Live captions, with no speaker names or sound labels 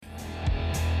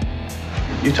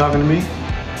You talking to me?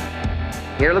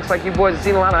 Here, looks like you boys have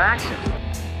seen a lot of action.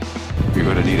 You're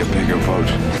gonna need a bigger boat.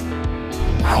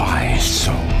 Why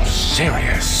so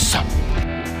serious?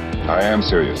 I am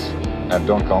serious. And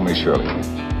don't call me Shirley.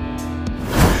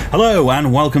 Hello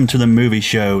and welcome to The Movie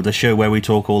Show, the show where we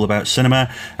talk all about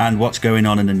cinema and what's going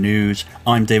on in the news.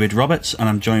 I'm David Roberts and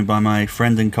I'm joined by my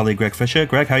friend and colleague Greg Fisher.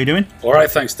 Greg, how are you doing? All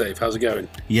right, thanks Dave. How's it going?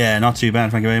 Yeah, not too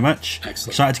bad, thank you very much.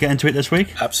 Excellent. Excited to get into it this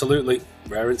week? Absolutely.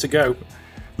 Raring to go.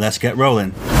 Let's get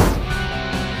rolling.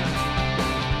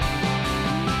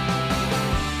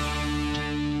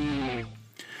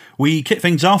 We kick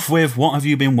things off with What Have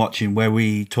You Been Watching, where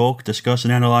we talk, discuss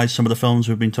and analyse some of the films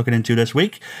we've been tucking into this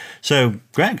week. So,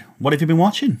 Greg, what have you been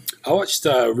watching? I watched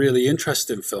a really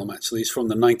interesting film, actually. It's from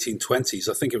the 1920s.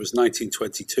 I think it was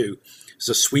 1922. It's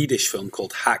a Swedish film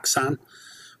called Häxan,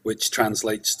 which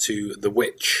translates to The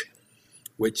Witch,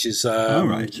 which is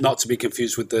not to be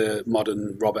confused with the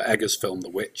modern Robert Eggers film, The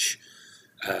Witch.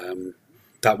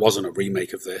 That wasn't a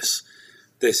remake of this.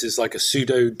 This is like a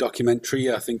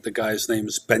pseudo-documentary. I think the guy's name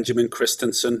is Benjamin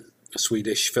Christensen, a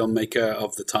Swedish filmmaker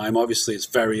of the time. Obviously, it's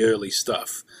very early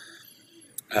stuff.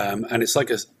 And it's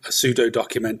like a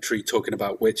pseudo-documentary talking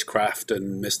about witchcraft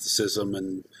and mysticism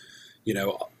and, you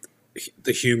know,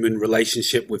 the human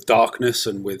relationship with darkness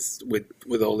and with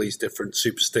all these different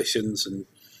superstitions. And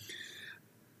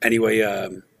anyway,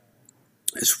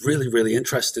 it's really, really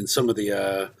interesting. Some of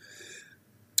the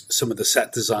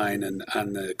set design and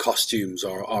the costumes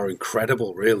are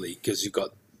incredible, really, because you've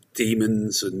got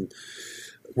demons and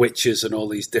witches and all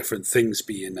these different things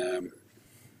being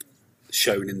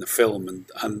shown in the film.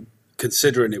 And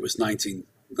considering it was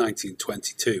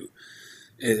 1922,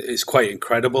 it's quite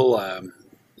incredible.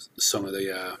 Some of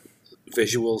the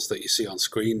visuals that you see on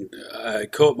screen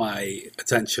caught my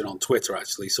attention on Twitter,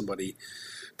 actually. Somebody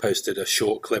posted a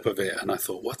short clip of it, and I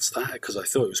thought, what's that? Because I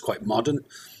thought it was quite modern.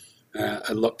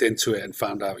 I looked into it and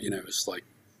found out, it was like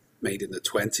made in the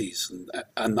 20s,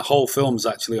 and the whole film's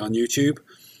actually on YouTube.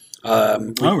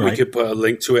 We could put a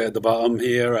link to it at the bottom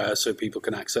here so people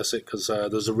can access it, because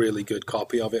there's a really good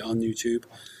copy of it on YouTube.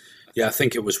 Yeah, I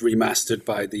think it was remastered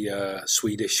by the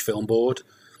Swedish Film Board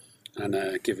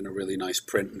and given a really nice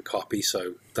print and copy,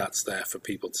 so that's there for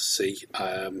people to see.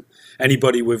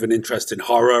 Anybody with an interest in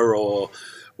horror or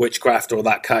witchcraft or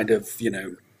that kind of,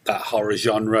 that horror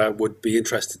genre would be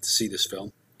interested to see this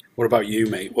film. What about you,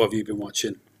 mate? What have you been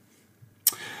watching?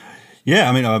 Yeah,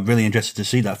 I mean, I'm really interested to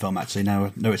see that film, actually. Now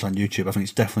I know it's on YouTube. I think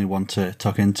it's definitely one to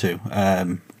tuck into.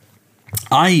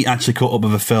 I actually caught up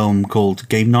with a film called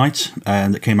Game Night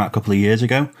that came out a couple of years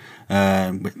ago,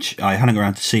 which I hadn't got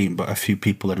around to seeing, but a few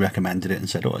people had recommended it and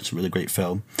said, oh, it's a really great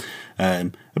film.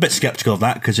 A bit sceptical of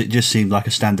that because it just seemed like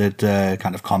a standard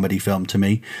kind of comedy film to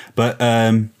me. But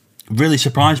really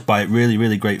surprised by it. Really,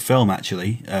 really great film,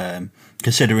 actually.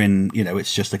 Considering,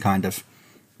 it's just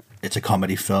it's a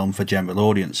comedy film for general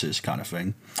audiences kind of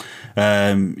thing.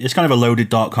 It's kind of a loaded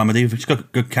dark comedy. It's got a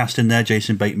good cast in there,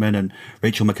 Jason Bateman and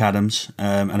Rachel McAdams,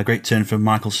 and a great turn from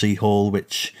Michael C. Hall,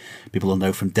 which people will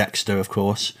know from Dexter, of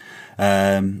course.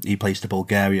 He plays the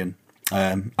Bulgarian.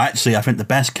 Actually, I think the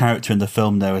best character in the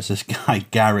film, though, is this guy,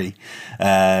 Gary.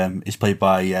 He's played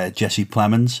by Jesse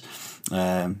Plemons.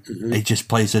 He just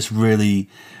plays this really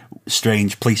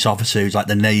strange police officer who's like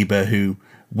the neighbour who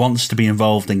wants to be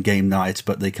involved in game night,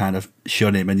 but they kind of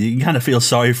shun him, and you kind of feel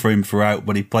sorry for him throughout,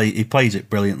 but he plays it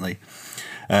brilliantly.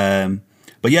 But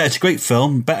yeah, it's a great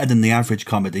film, better than the average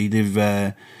comedy.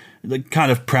 The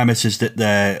kind of premise is that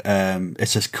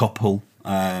it's this couple,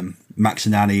 Max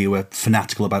and Annie, who are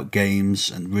fanatical about games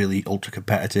and really ultra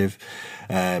competitive.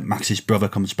 Max's brother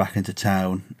comes back into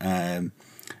town,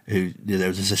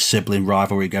 there's a sibling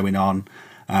rivalry going on,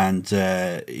 and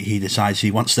he decides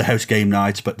he wants to host game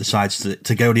night, but decides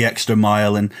to go the extra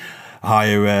mile and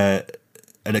hire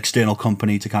an external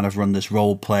company to kind of run this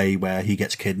role play where he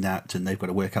gets kidnapped and they've got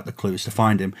to work out the clues to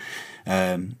find him.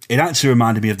 It actually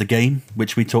reminded me of The Game,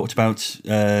 which we talked about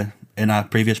in our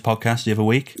previous podcast the other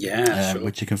week, sure.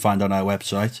 Which you can find on our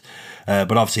website.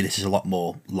 But obviously this is a lot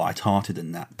more light-hearted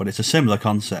than that, but it's a similar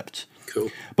concept.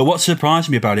 Cool. But what surprised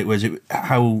me about it was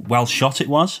how well shot it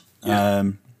was. Yeah.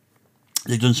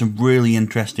 They've done some really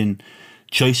interesting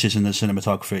choices in the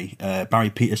cinematography. Barry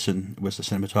Peterson was the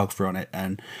cinematographer on it,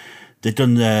 and they've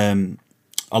done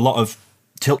a lot of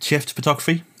tilt shift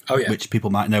photography, which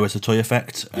people might know as the toy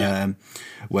effect,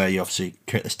 where you obviously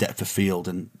create this depth of field,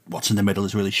 and what's in the middle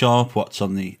is really sharp, what's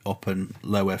on the up and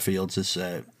lower fields is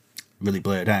really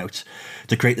blurred out,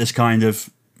 to create this kind of,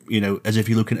 as if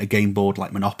you're looking at a game board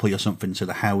like Monopoly or something, so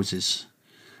the houses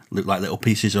look like little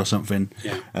pieces or something.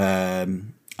 Yeah.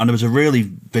 And there was a really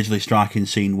visually striking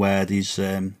scene where these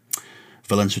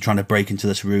villains were trying to break into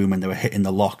this room and they were hitting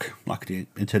the lock, like the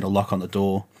internal lock on the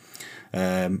door.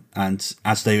 And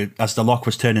as the lock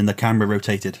was turning, the camera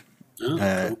rotated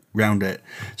Cool. round it.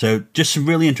 So just some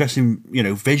really interesting,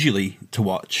 visually to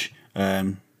watch,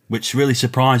 which really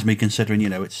surprised me considering,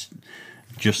 it's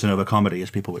just another comedy, as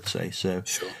people would say. So,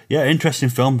 Sure. Yeah, interesting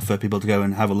film for people to go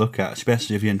and have a look at,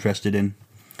 especially if you're interested in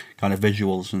kind of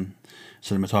visuals and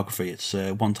cinematography. It's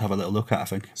one to have a little look at, I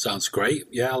think. Sounds great.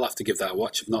 Yeah, I'll have to give that a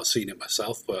watch. I've not seen it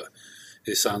myself, but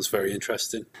it sounds very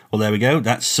interesting. Well, there we go.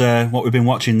 That's what we've been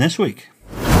watching this week.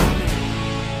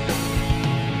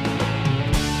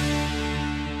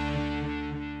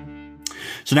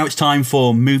 So now it's time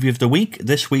for Movie of the Week.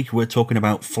 This week we're talking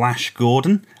about Flash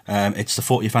Gordon. It's the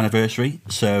 40th anniversary,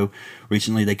 so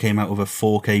recently they came out with a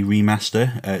 4K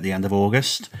remaster at the end of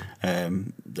August.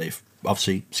 They've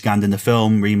obviously scanned in the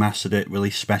film, remastered it,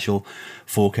 released special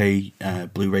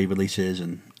 4K Blu-ray releases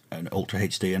and Ultra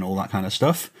HD and all that kind of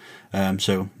stuff.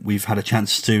 So we've had a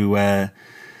chance to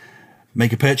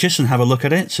make a purchase and have a look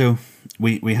at it. So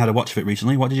we had a watch of it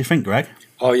recently. What did you think, Greg?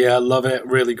 Oh, yeah, I love it.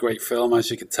 Really great film,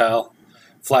 as you can tell.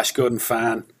 Flash Gordon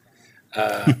fan.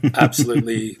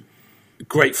 Absolutely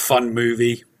great fun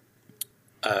movie.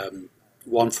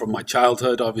 One from my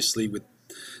childhood, obviously, with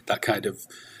that kind of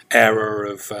era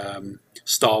of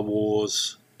Star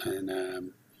Wars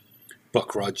and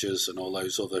Buck Rogers and all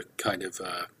those other kind of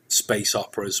space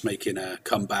operas making a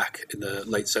comeback in the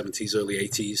late 70s, early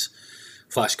 80s.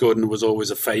 Flash Gordon was always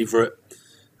a favorite.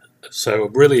 So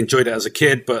really enjoyed it as a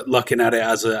kid, but looking at it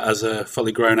as a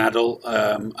fully grown adult,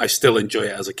 I still enjoy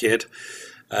it as a kid.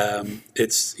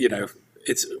 It's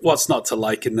what's not to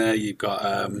like in there. You've got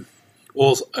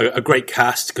a great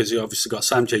cast because you obviously got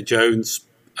Sam J. Jones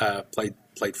played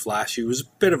Flash, who was a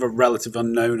bit of a relative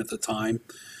unknown at the time.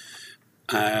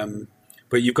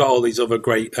 But you've got all these other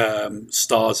great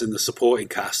stars in the supporting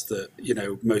cast that,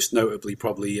 most notably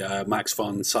probably Max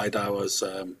von Sydow's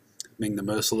Ming the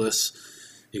Merciless.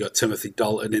 You got Timothy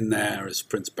Dalton in there as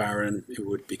Prince Baron, who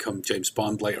would become James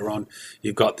Bond later on.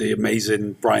 You've got the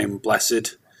amazing Brian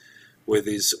Blessed with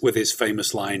his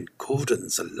famous line,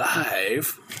 "Gordon's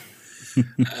alive,"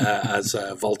 as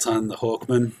Voltan the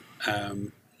Hawkman.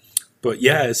 But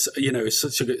yeah, it's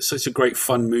such a great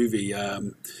fun movie.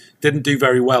 Didn't do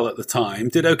very well at the time.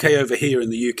 Did okay over here in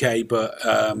the UK, but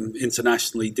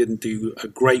internationally didn't do a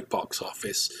great box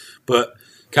office. But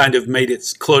kind of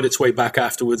clawed its way back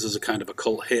afterwards as a kind of a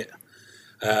cult hit.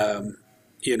 The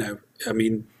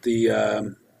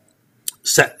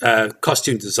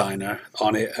costume designer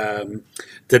on it,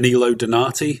 Danilo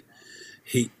Donati,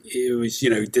 he was,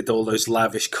 did all those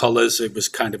lavish colors. It was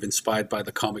kind of inspired by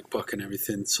the comic book and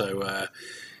everything. So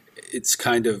it's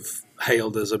kind of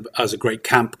hailed as a great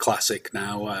camp classic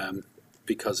now,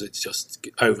 because it's just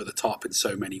over the top in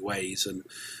so many ways and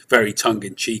very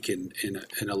tongue-in-cheek in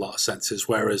a lot of senses.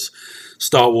 Whereas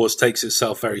Star Wars takes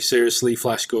itself very seriously,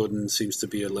 Flash Gordon seems to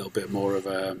be a little bit more of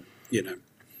a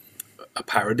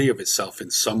parody of itself in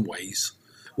some ways.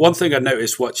 One thing I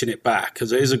noticed watching it back,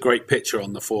 because there is a great picture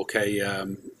on the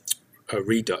 4K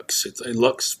Redux, it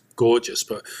looks gorgeous,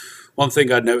 but one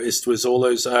thing I noticed was all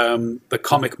those the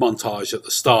comic montage at the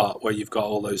start, where you've got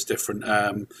all those different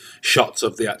shots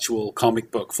of the actual comic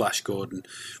book Flash Gordon.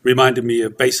 Reminded me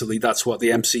of basically that's what the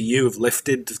MCU have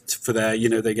lifted for their,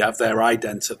 they have their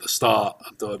ident at the start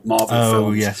of the Marvel films.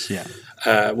 Oh yes, yeah.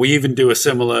 We even do a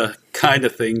similar kind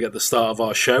of thing at the start of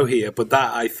our show here, but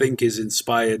that I think is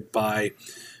inspired by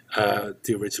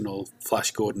the original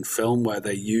Flash Gordon film, where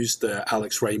they used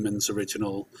Alex Raymond's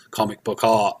original comic book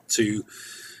art to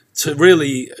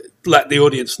really let the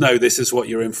audience know this is what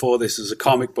you're in for. This is a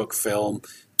comic book film.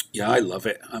 Yeah, I love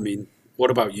it. I mean, what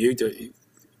about you? Do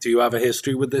you have a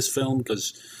history with this film?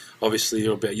 Because obviously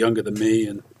you're a bit younger than me,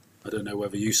 and I don't know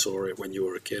whether you saw it when you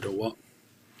were a kid or what.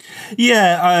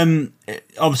 Yeah,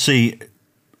 obviously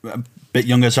a bit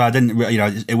younger, so I didn't.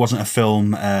 It wasn't a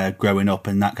film growing up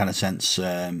in that kind of sense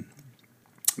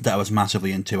that I was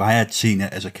massively into. I had seen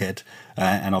it as a kid,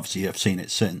 and obviously I've seen it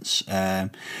since.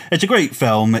 It's a great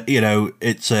film.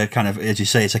 It's a kind of, as you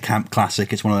say, it's a camp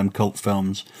classic. It's one of them cult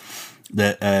films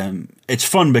that it's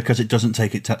fun because it doesn't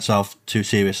take itself too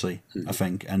seriously. I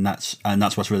think, and that's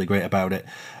what's really great about it.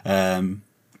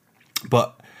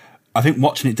 But I think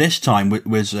watching it this time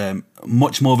was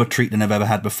much more of a treat than I've ever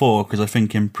had before, because I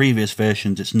think in previous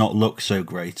versions it's not looked so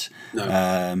great.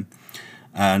 No.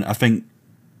 And I think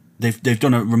they've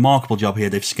done a remarkable job here.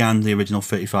 They've scanned the original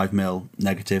 35mm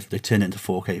negative. They turned it into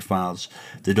 4K files.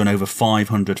 They've done over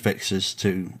 500 fixes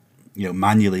to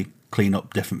manually clean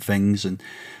up different things and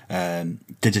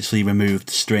digitally removed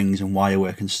strings and wire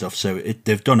work and stuff. So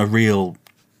they've done a real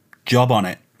job on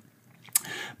it.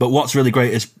 But what's really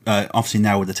great is obviously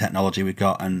now with the technology we've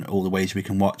got and all the ways we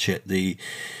can watch it, the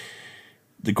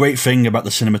great thing about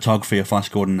the cinematography of Flash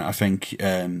Gordon, I think,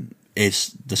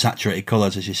 is the saturated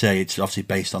colours. As you say, it's obviously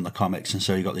based on the comics, and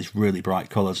so you've got these really bright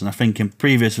colours. And I think in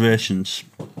previous versions,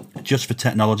 just for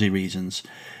technology reasons,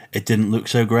 it didn't look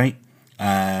so great.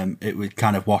 It was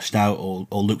kind of washed out or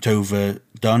looked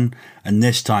overdone. And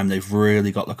this time they've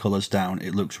really got the colours down.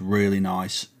 It looks really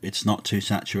nice. It's not too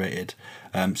saturated.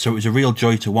 So it was a real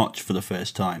joy to watch for the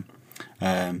first time.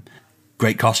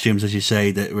 Great costumes, as you say,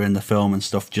 that were in the film and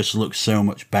stuff, just looks so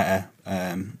much better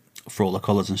for all the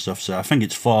colours and stuff. So I think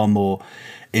it's far more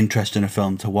interesting a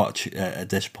film to watch at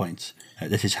this point.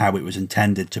 This is how it was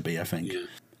intended to be, I think. Yeah.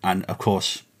 And of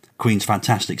course, Queen's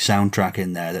fantastic soundtrack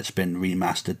in there that's been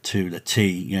remastered to the T,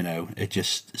 you know, it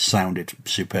just sounded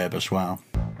superb as well.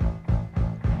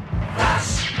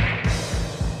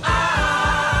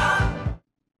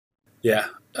 Yeah,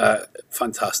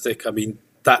 fantastic. I mean,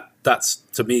 that's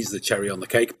to me is the cherry on the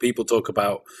cake. People talk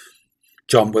about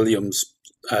John Williams'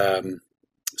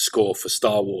 score for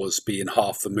Star Wars being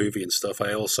half the movie and stuff.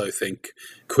 I also think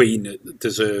Queen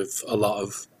deserve a lot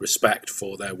of respect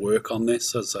for their work on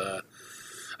this.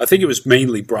 I think it was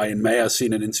mainly Brian May. I've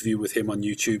seen an interview with him on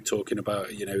YouTube talking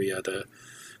about, you know, he had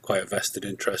quite a vested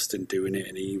interest in doing it,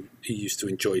 and he used to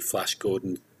enjoy Flash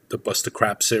Gordon, the Buster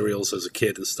Crabbe serials as a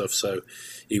kid and stuff, so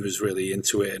he was really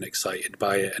into it and excited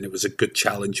by it, and it was a good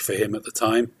challenge for him at the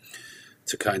time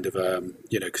to kind of,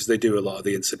 you know, because they do a lot of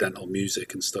the incidental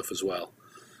music and stuff as well.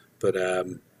 But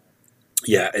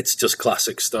yeah, it's just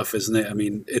classic stuff, isn't it? I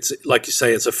mean, it's like you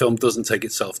say, it's a film doesn't take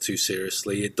itself too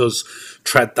seriously. It does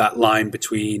tread that line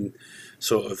between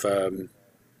sort of,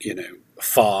 you know,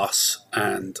 farce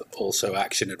and also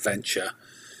action adventure.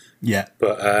 Yeah,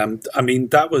 but I mean,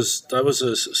 that was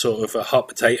a sort of a hot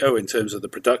potato in terms of the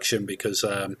production, because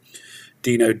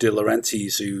Dino De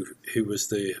Laurentiis, who was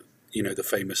the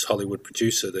famous Hollywood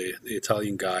producer, the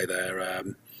Italian guy there,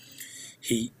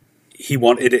 he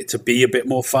wanted it to be a bit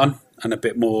more fun and a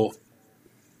bit more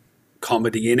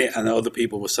comedy in it, and other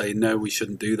people were saying no, we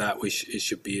shouldn't do that. It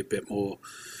should be a bit more,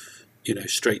 you know,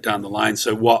 straight down the line.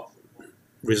 So what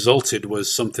resulted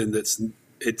was something that's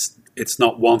it's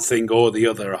not one thing or the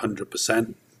other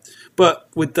 100%. But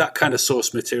with that kind of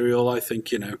source material, I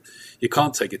think, you know, you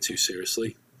can't take it too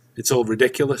seriously. It's all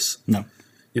ridiculous. No.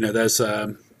 You know, there's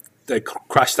they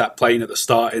crashed that plane at the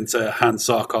start into Han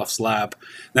Sarkoff's lab.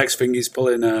 Next thing, he's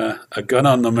pulling a gun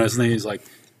on them, isn't he? He's like,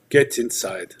 get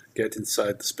inside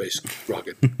the space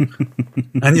rocket.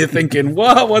 And you're thinking,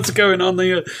 wow, what's going on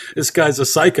there? This guy's a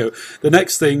psycho. The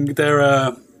next thing,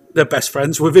 they're best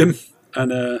friends with him,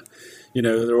 and you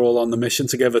know, they're all on the mission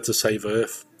together to save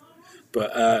Earth.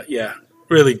 But yeah,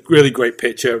 really, really great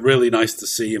picture. Really nice to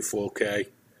see in 4K.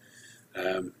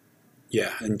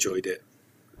 Yeah, enjoyed it.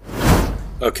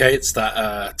 Okay, it's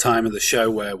that time of the show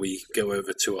where we go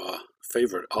over to our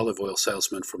favorite olive oil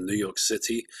salesman from New York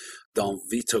City, Don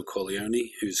Vito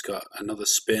Corleone, who's got another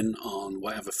spin on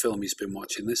whatever film he's been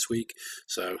watching this week.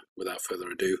 So, without further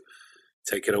ado,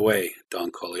 take it away,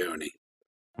 Don Corleone.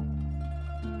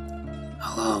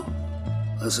 Hello.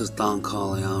 This is Don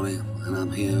Corleone, and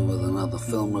I'm here with another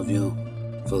film review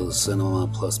for the Cinema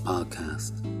Plus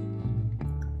podcast.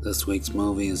 This week's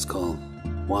movie is called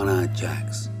One-Eyed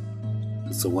Jacks.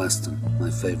 It's a Western,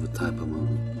 my favorite type of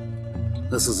movie.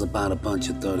 This is about a bunch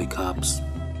of dirty cops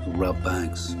who rob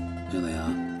banks. Here they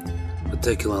are.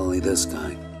 Particularly this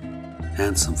guy.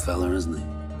 Handsome fella, isn't he?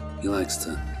 He likes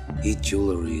to eat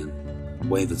jewelry and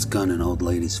wave his gun in old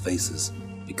ladies' faces,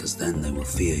 because then they will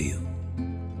fear you.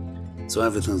 So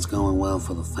everything's going well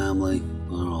for the family.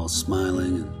 We're all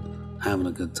smiling and having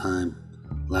a good time.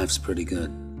 Life's pretty good.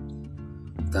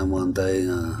 Then one day,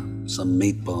 some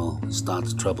meatball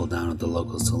starts trouble down at the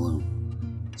local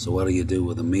saloon. So what do you do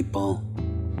with a meatball?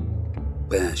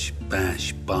 Bash,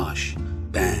 bash, bosh,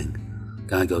 bang.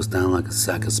 Guy goes down like a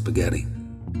sack of spaghetti.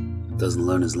 Doesn't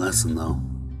learn his lesson though.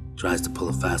 Tries to pull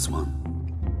a fast one.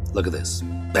 Look at this.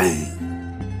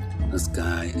 Bang. This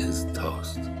guy is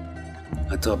toast.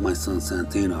 I taught my son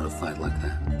Santino to fight like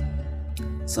that.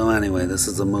 So anyway, this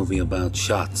is a movie about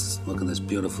shots. Look at this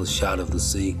beautiful shot of the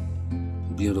sea,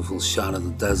 a beautiful shot of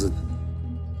the desert,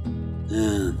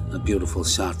 and a beautiful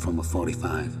shot from a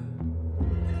 45.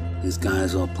 These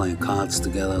guys all playing cards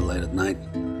together late at night.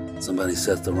 Somebody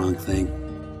says the wrong thing.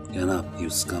 Get up, you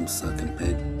scum-sucking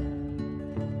pig.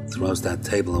 Throws that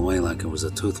table away like it was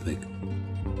a toothpick.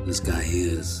 This guy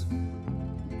here is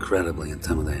incredibly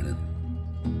intimidated.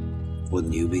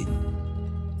 Wouldn't you be?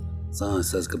 So he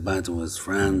says goodbye to his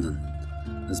friend,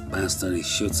 and this bastard, he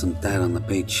shoots him dead on the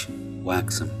beach,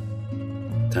 whacks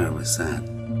him. Terribly sad.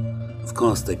 Of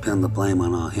course, they pin the blame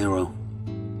on our hero.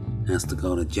 He has to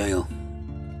go to jail,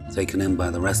 taken in by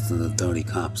the rest of the dirty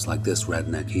cops like this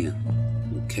redneck here,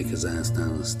 who kick his ass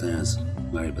down the stairs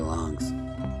where he belongs.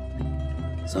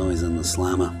 So he's in the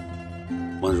slammer,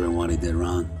 wondering what he did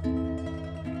wrong.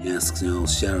 He asks the old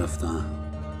sheriff to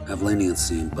have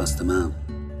leniency and bust him out,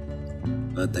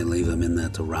 but they leave him in there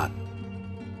to rot.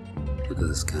 Look at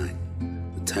this guy.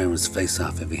 Would tear his face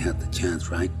off if he had the chance,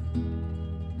 right?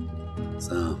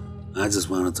 So, I just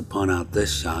wanted to point out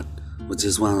this shot, which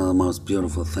is one of the most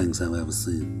beautiful things I've ever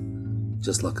seen.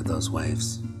 Just look at those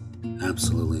waves.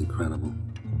 Absolutely incredible.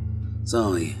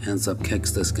 So he ends up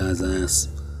kicks this guy's ass,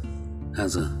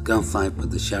 has a gunfight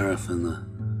with the sheriff in the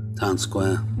town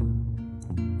square.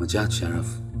 Watch out, sheriff,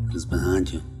 is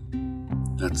behind you.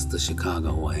 That's the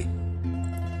Chicago way.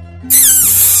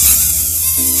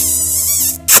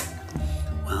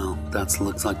 Well, that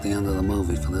looks like the end of the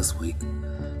movie for this week.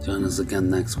 Join us again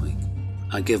next week.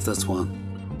 I give this one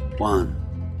 1,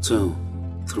 2,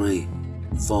 3,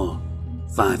 4,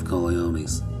 5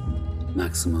 Corleones.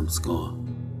 Maximum score.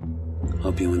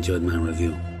 Hope you enjoyed my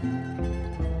review.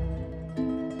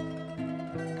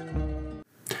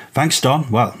 Thanks, Don.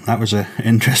 Well, that was an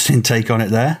interesting take on it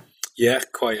there. Yeah,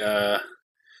 quite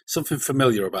something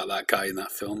familiar about that guy in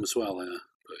that film as well.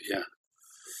 But yeah,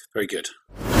 very good.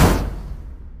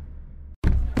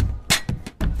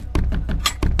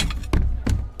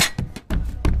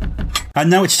 And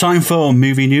now it's time for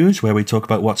movie news, where we talk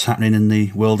about what's happening in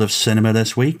the world of cinema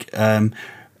this week.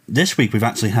 This week we've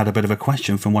actually had a bit of a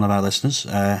question from one of our listeners,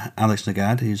 Alex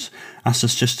Nagad, who's asked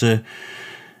us just to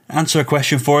answer a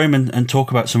question for him and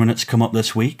talk about something that's come up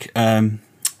this week.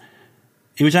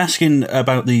 He was asking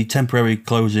about the temporary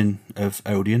closing of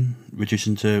Odeon,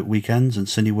 reducing to weekends, and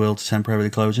Cineworld temporarily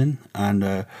closing,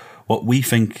 and what we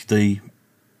think the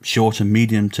short and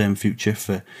medium-term future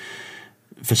for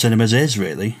cinemas is,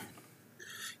 really.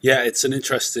 Yeah, it's an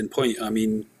interesting point. I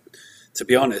mean, to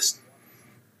be honest,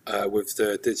 with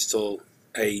the digital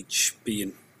age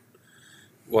being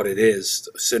what it is,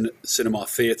 cinema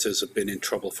theatres have been in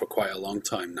trouble for quite a long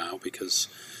time now because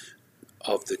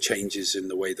of the changes in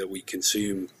the way that we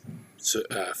consume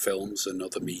films and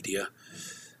other media.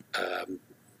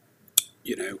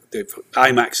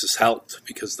 IMAX has helped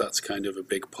because that's kind of a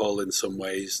big pull in some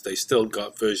ways. They still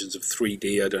got versions of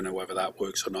 3D. I don't know whether that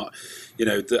works or not.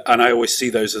 And I always see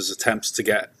those as attempts to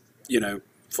get,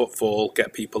 footfall,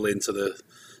 get people into the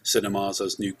cinemas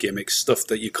as new gimmicks, stuff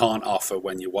that you can't offer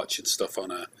when you're watching stuff on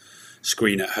a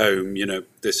screen at home.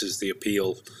 This is the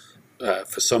appeal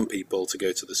for some people to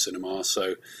go to the cinema.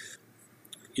 So,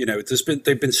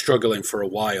 they've been struggling for a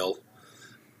while.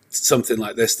 Something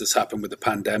like this that's happened with the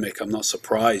pandemic, I'm not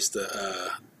surprised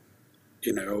that,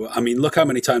 look how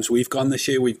many times we've gone this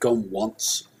year. We've gone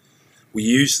once. We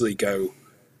usually go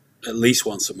at least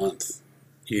once a month,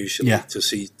 usually, to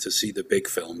see the big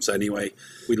films. Anyway,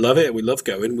 we love it. We love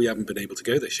going. We haven't been able to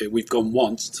go this year. We've gone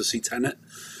once to see Tenet.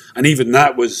 And even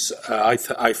that was, I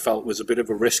felt, was a bit of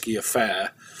a risky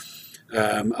affair.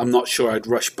 I'm not sure I'd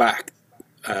rush back,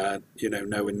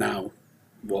 knowing now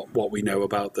what we know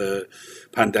about the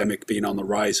pandemic being on the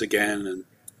rise again. And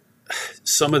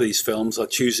some of these films are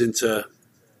choosing to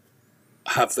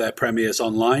have their premieres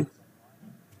online,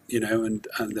 and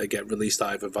they get released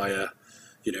either via,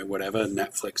 whatever,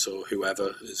 Netflix or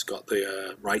whoever has got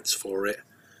the rights for it.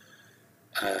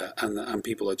 And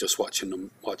people are just watching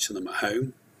them at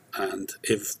home. And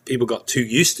if people got too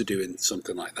used to doing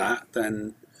something like that,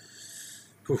 then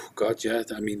oh God, yeah.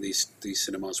 I mean, these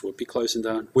cinemas would be closing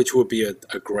down, which would be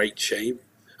a great shame.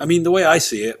 I mean, the way I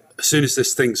see it, as soon as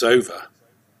this thing's over,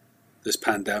 this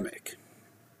pandemic,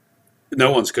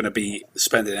 no one's going to be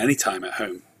spending any time at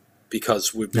home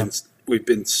because we've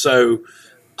been so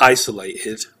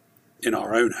isolated in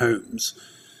our own homes.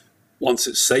 Once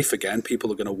it's safe again,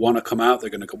 people are going to want to come out. They're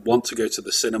going to want to go to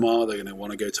the cinema. They're going to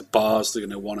want to go to bars. They're going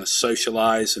to want to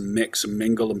socialize and mix and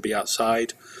mingle and be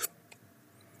outside.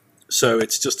 So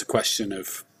it's just a question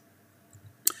of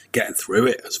getting through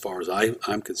it as far as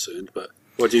I'm concerned. But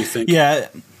what do you think? Yeah,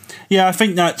 I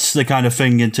think that's the kind of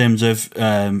thing in terms of,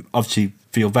 obviously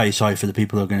feel very sorry for the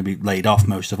people who are going to be laid off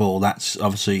most of all. That's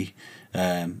obviously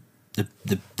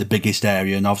the biggest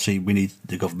area, and obviously we need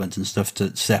the government and stuff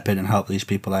to step in and help these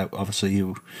people out, obviously,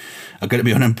 who are going to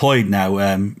be unemployed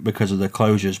now because of the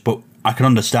closures. But I can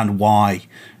understand why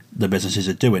the businesses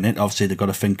are doing it. Obviously, they've got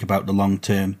to think about the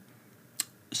long-term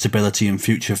stability and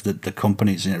future of the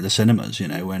companies, the cinemas,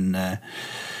 and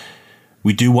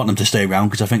we do want them to stay around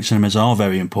because I think cinemas are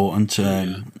very important.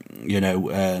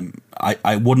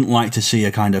 I wouldn't like to see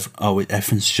a kind of,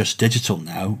 everything's just digital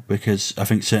now, because I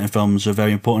think certain films are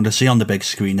very important to see on the big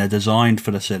screen. They're designed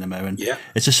for the cinema, and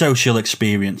it's a social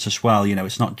experience as well.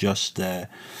 It's not just the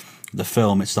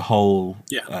film, it's the whole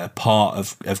part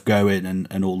of going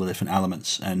and all the different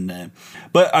elements. And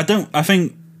but I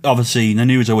think obviously the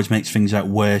news always makes things out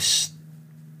worse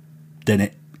than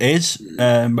it is,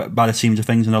 by the seams of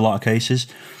things in a lot of cases.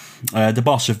 The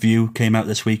boss of View came out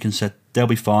this week and said they'll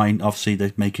be fine. Obviously,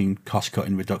 they're making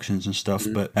cost-cutting reductions and stuff,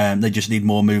 but they just need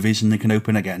more movies and they can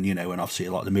open again, and obviously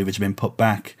a lot of the movies have been put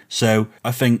back. So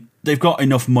I think they've got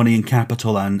enough money and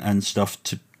capital and stuff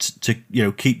to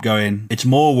keep going. It's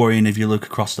more worrying if you look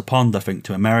across the pond, I think,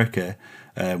 to America.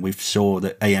 We saw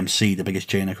that AMC, the biggest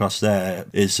chain across there,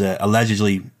 is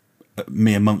allegedly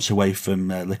mere months away from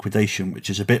liquidation, which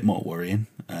is a bit more worrying,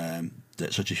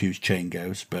 that such a huge chain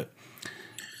goes, but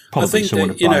probably I think someone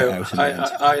that, to buy it out in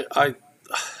the end.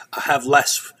 I have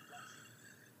less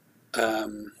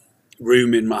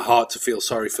room in my heart to feel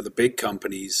sorry for the big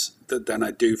companies than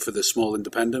I do for the small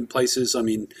independent places. I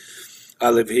mean, I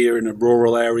live here in a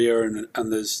rural area, and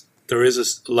there is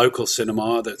a local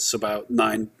cinema that's about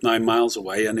nine miles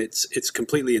away, and it's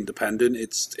completely independent.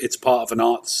 It's part of an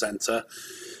arts centre.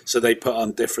 So they put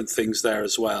on different things there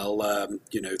as well,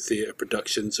 theatre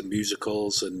productions and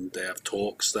musicals, and they have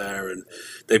talks there, and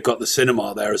they've got the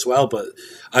cinema there as well. But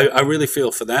I really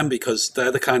feel for them, because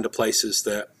they're the kind of places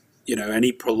that,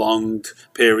 any prolonged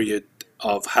period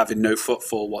of having no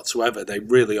footfall whatsoever, they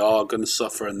really are going to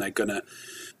suffer, and they're going to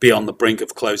be on the brink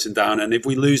of closing down. And if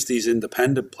we lose these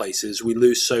independent places, we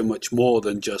lose so much more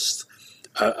than just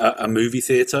a movie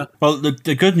theatre. Well,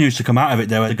 the good news to come out of it,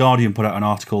 though, The Guardian put out an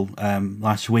article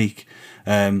last week,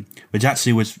 which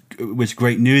actually was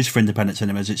great news for independent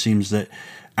cinemas. It seems that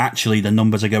actually the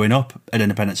numbers are going up at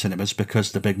independent cinemas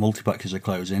because the big multiplexes are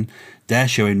closing. They're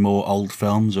showing more old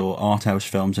films or art house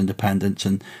films, independents,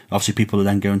 and obviously people are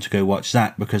then going to go watch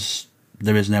that because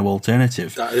there is no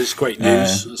alternative. That is great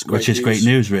news. Which is great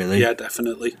news, really. Yeah,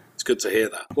 definitely. It's good to hear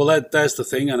that. Well, there's the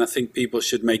thing, and I think people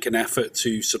should make an effort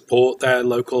to support their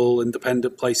local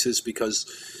independent places, because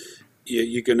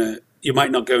you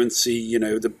might not go and see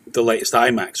the latest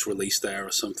IMAX release there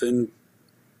or something,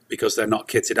 because they're not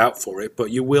kitted out for it,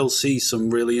 but you will see some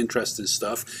really interesting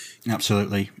stuff.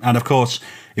 Absolutely. And of course,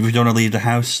 if you don't want to leave the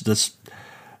house, there's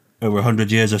over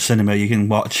 100 years of cinema you can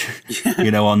watch,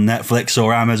 on Netflix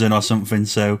or Amazon or something.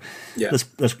 So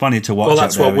there's plenty to watch. Well,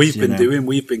 that's out there, what we've been doing.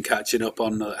 We've been catching up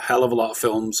on a hell of a lot of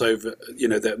films over,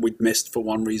 that we'd missed for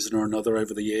one reason or another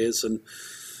over the years. And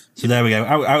so there we go.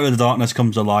 Out of the darkness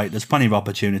comes the light. There's plenty of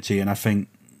opportunity, and I think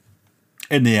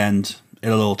in the end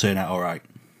it'll all turn out all right.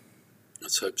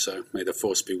 Let's hope so. May the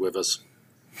force be with us.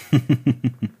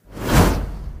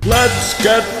 Let's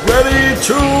get ready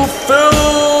to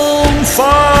film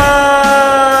fight!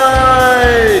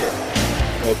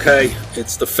 Okay,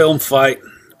 it's the film fight.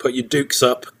 Put your dukes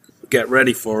up. Get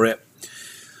ready for it.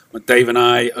 Well, Dave and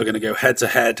I are going to go head to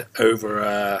head over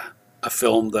a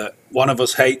film that one of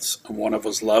us hates and one of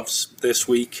us loves. This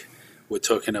week, we're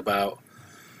talking about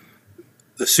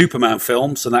the Superman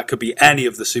films, and that could be any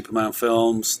of the Superman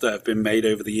films that have been made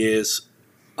over the years.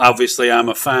 Obviously, I'm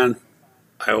a fan.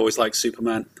 I always like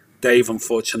Superman. Dave,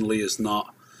 unfortunately, is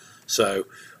not. So,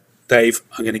 Dave,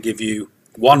 I'm going to give you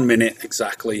 1 minute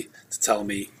exactly to tell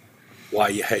me why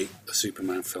you hate the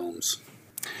Superman films.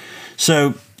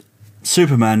 So,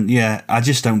 Superman, I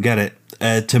just don't get it.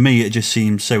 To me, it just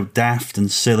seems so daft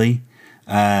and silly.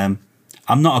 I'm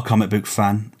not a comic book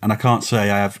fan, and I can't say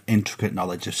I have intricate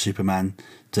knowledge of Superman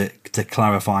to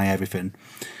clarify everything.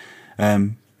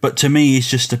 But to me, he's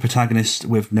just a protagonist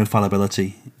with no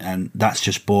fallibility, and that's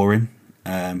just boring.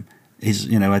 He's,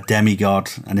 a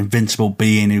demigod, an invincible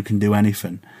being who can do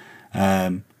anything.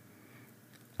 And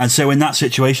so in that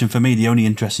situation, for me, the only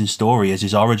interesting story is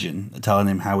his origin, telling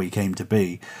him how he came to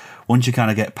be. Once you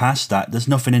kind of get past that, there's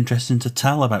nothing interesting to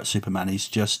tell about Superman. He's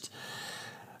just,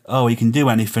 he can do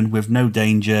anything with no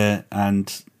danger,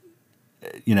 and,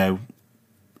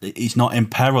 he's not in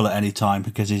peril at any time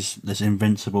because he's this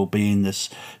invincible being, this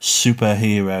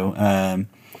superhero. And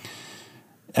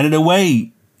in a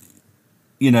way,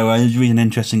 I was reading an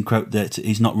interesting quote that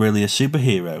he's not really a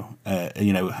superhero.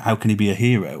 How can he be a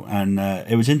hero? And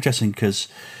it was interesting because,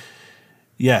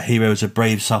 heroes are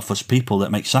brave, selfless people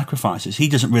that make sacrifices. He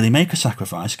doesn't really make a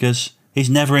sacrifice because he's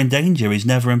never in danger. He's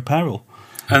never in peril.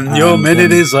 And your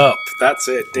minute is up. That's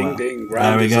it. Ding, ding.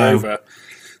 Round is over.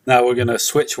 Now we're going to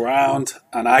switch round,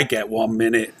 and I get 1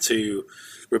 minute to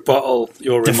rebuttal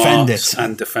your remarks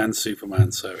and defend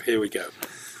Superman. So here we go.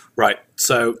 Right.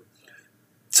 So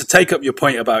to take up your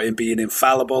point about him being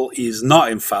infallible, he is not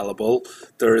infallible.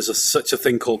 There is such a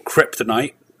thing called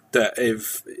kryptonite, that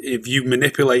if you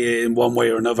manipulate it in one way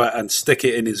or another and stick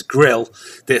it in his grill,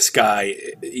 this guy,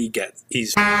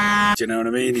 he's you know what I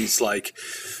mean? He's like,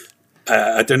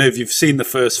 I don't know if you've seen the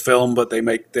first film, but they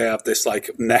have this like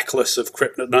necklace of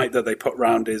kryptonite that they put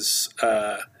around his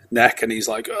neck, and he's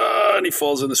like, oh, and he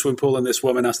falls in the swimming pool, and this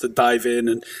woman has to dive in,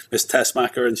 and Miss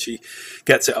Tessmacher, and she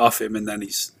gets it off him, and then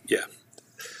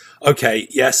okay,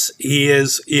 yes, he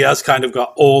has kind of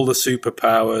got all the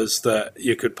superpowers that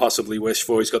you could possibly wish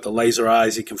for. He's got the laser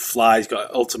eyes, he can fly, he's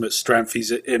got ultimate strength, he's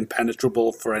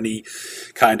impenetrable for any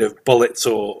kind of bullets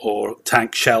or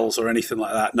tank shells or anything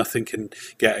like that. Nothing can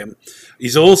get him.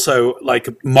 He's also, like,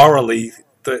 morally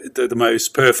the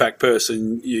most perfect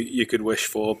person you could wish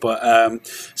for. But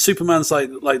Superman's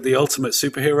like the ultimate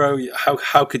superhero.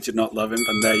 How could you not love him?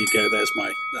 And there you go,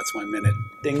 that's my minute.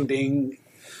 Ding ding.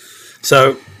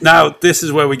 So now this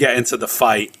is where we get into the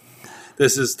fight.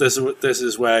 This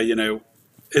is where, you know,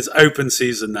 it's open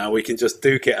season now. We can just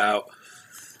duke it out.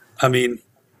 I mean,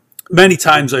 many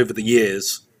times over the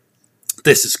years,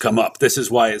 this has come up. This is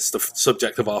why it's the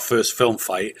subject of our first film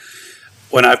fight.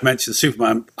 When I've mentioned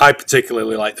Superman, I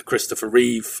particularly like the Christopher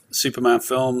Reeve Superman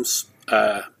films,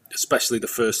 especially the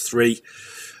first three.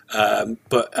 And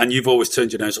you've always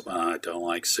turned your nose up. I don't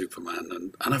like Superman,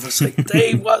 and I was like,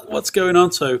 Dave, what's going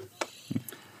on? So,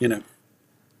 you know,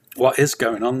 what is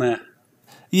going on there?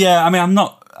 Yeah, I mean, I'm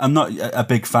not a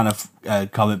big fan of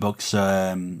comic books.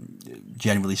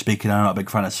 Generally speaking, I'm not a big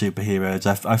fan of superheroes.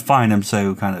 I find them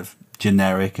so kind of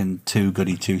generic and too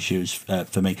goody two shoes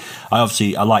for me. I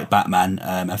like Batman.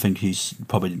 I think he's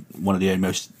probably one of the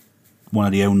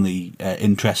only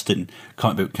interesting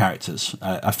comic book characters.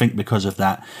 I think because of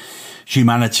that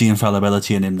humanity and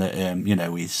fallibility in him, that you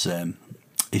know, he's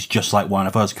just like one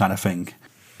of us kind of thing.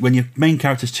 When your main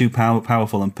character's too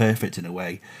powerful and perfect in a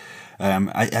way,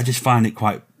 I just find it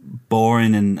quite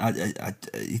boring, and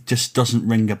it just doesn't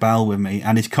ring a bell with me.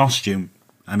 And his costume,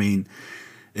 I mean,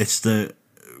 it's the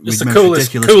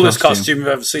coolest costume you've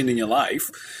ever seen in your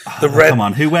life. The red. Come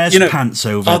on, who wears pants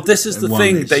over? Oh, this is the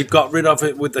thing. They've got rid of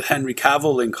it with the Henry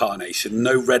Cavill incarnation.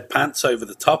 No red pants over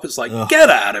the top. It's like,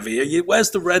 get out of here. Where's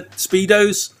the red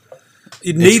Speedos?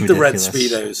 You need the red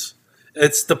Speedos.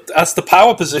 That's the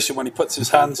power position when he puts his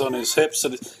hands on his hips,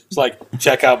 and it's like,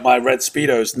 check out my red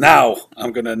Speedos. Now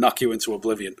I'm going to knock you into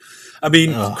oblivion. I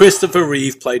mean, Christopher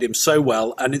Reeve played him so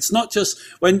well, and it's not just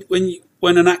when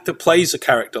an actor plays a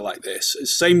character like this.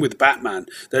 It's the same with Batman.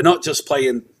 They're not just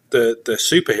playing the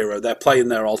superhero; they're playing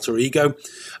their alter ego.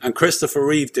 And Christopher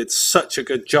Reeve did such a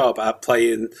good job at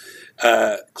playing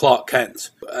Clark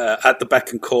Kent at the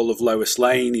beck and call of Lois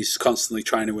Lane. He's constantly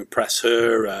trying to impress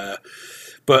her.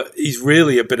 But he's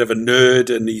really a bit of a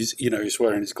nerd, and he's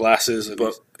wearing his glasses.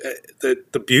 But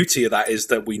the beauty of that is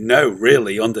that we know,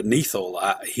 really, underneath all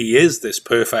that, he is this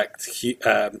perfect,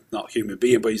 not human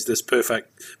being, but he's this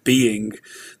perfect being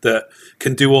that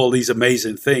can do all these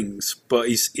amazing things. But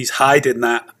he's hiding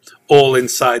that all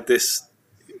inside this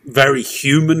very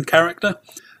human character.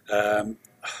 I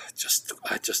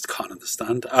just can't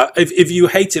understand. If you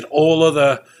hated all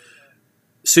other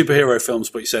superhero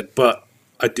films, but you said, but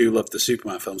I do love the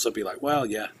Superman films, I'd be like, well,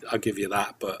 yeah, I'll give you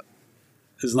that, but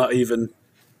there's not even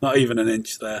an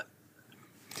inch there.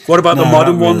 What about the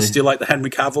modern ones? Really. Do you like the Henry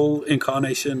Cavill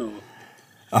incarnation? Or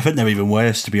I think they're even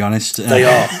worse, to be honest. They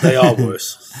are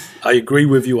worse. I agree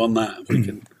with you on that. We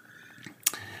can.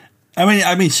 I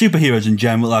mean, superheroes in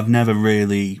general, I've never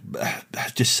really,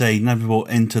 never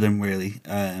bought into them really.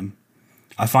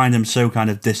 I find them so kind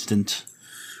of distant.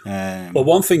 Well,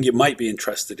 one thing you might be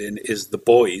interested in is The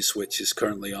Boys, which is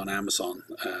currently on Amazon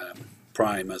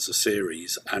Prime as a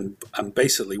series, and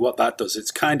basically what that does,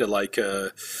 it's kind of like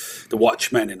The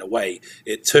Watchmen in a way.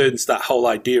 It turns that whole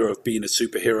idea of being a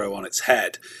superhero on its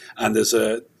head, and there's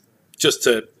just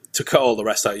to cut all the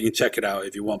rest out, you can check it out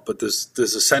if you want, but there's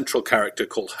a central character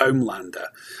called Homelander,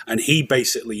 and he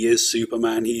basically is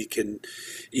Superman. He can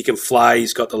fly,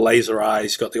 he's got the laser eyes,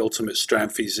 he's got the ultimate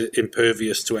strength, he's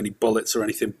impervious to any bullets or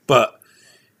anything, but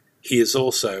he is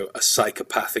also a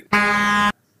psychopathic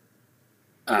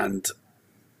and,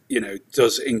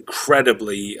 does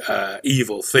incredibly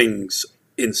evil things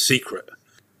in secret.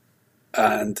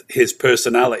 And his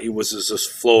personality was as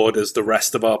flawed as the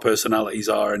rest of our personalities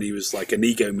are, and he was like an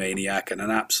egomaniac and an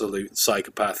absolute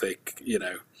psychopathic,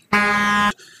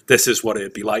 this is what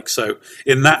it'd be like. So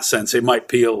in that sense, it might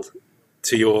appeal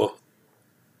to your,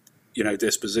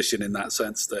 disposition in that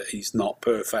sense, that he's not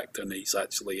perfect and he's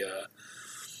actually a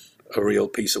real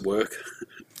piece of work.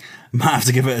 Might have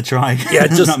to give it a try. Yeah,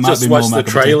 That just might be watch more my the cup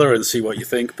of tea. trailer and see what you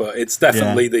think. But it's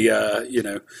definitely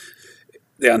the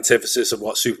antithesis of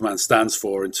what Superman stands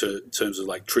for in terms of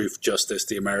like truth, justice,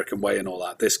 the American way, and all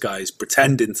that. This guy's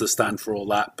pretending to stand for all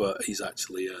that, but he's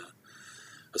actually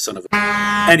a son of a...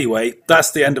 Anyway,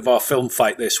 that's the end of our film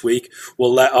fight this week.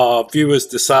 We'll let our viewers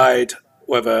decide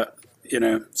whether,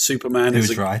 Superman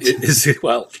Who's right.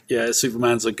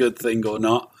 Superman's a good thing or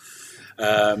not.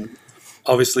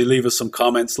 Obviously, leave us some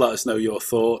comments. Let us know your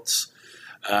thoughts.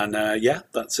 And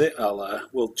that's it.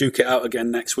 We'll duke it out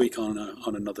again next week on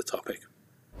another topic.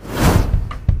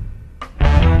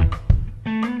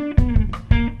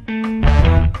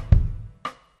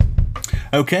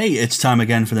 Okay, it's time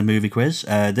again for the movie quiz.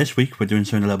 This week we're doing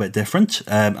something a little bit different.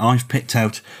 I've picked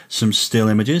out some still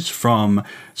images from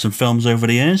some films over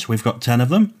the years. We've got 10 of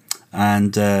them,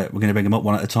 and we're going to bring them up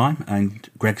one at a time, and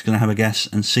Greg's going to have a guess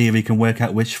and see if he can work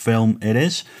out which film it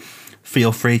is.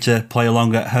 Feel free to play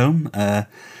along at home.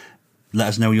 Let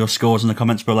us know your scores in the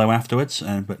comments below afterwards,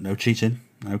 but no cheating,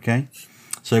 okay?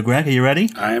 So Greg, are you ready?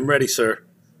 I am ready, sir.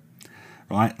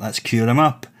 Right, let's cue them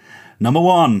up. Number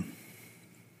 1.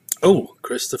 Oh,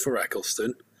 Christopher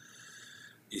Eccleston.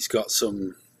 He's got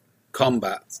some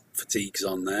combat fatigues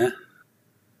on there.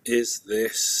 Is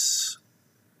this...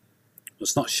 Well,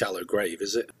 it's not Shallow Grave,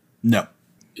 is it? No.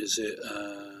 Is it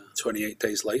 28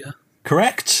 Days Later?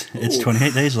 Correct. It's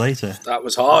 28 Days Later. That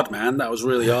was hard, man. That was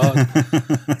really hard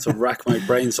to rack my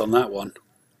brains on that one.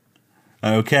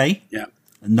 Okay. Yeah.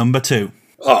 Number 2.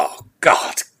 Oh,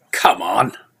 God. Come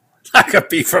on. That could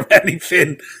be from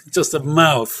anything. Just a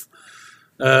mouth.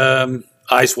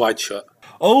 Eyes Wide Shut.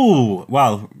 Oh,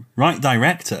 well, right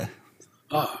director.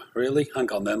 Oh, really?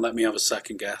 Hang on then. Let me have a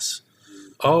second guess.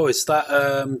 Oh, is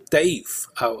that Dave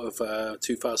out of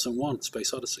 2001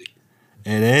 Space Odyssey?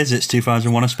 It is. It's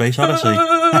 2001 A Space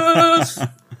Odyssey.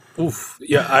 Oof.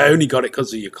 Yeah, I only got it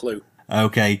because of your clue.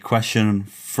 Okay, question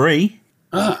 3.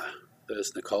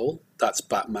 There's Nicole. That's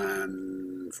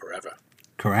Batman Forever.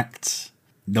 Correct.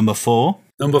 Number 4.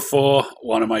 Number 4,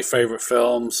 one of my favourite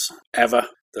films ever.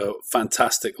 The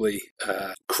fantastically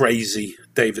crazy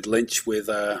David Lynch with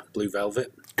Blue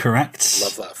Velvet. Correct.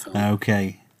 Love that film.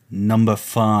 Okay. Number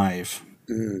 5.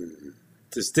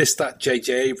 Is this that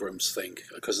J.J. Abrams thing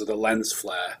because of the lens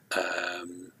flare?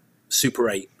 Super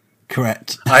 8.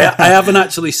 Correct. I haven't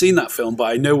actually seen that film, but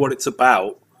I know what it's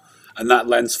about. And that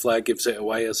lens flare gives it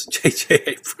away as a J.J.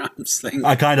 Abrams thing.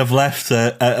 I kind of left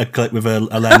a clip with a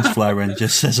lens flare in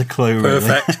just as a clue.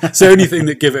 Perfect. Really. It's the only thing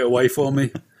that give it away for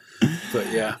me.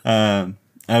 But yeah.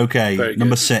 Okay. Very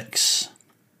Number good. 6.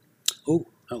 Oh,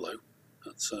 hello.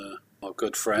 That's our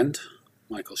good friend,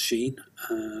 Michael Sheen.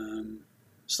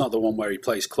 It's not the one where he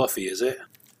plays Cluffy, is it?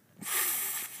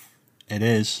 It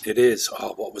is. It is.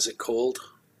 Oh, what was it called?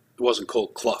 It wasn't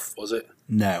called Clough, was it?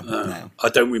 No, no. I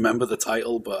don't remember the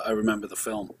title, but I remember the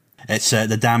film. It's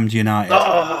The Damned United.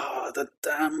 Oh, The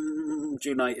Damned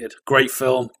United. Great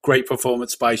film. Great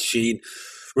performance by Sheen.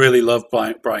 Really loved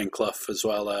Brian Clough as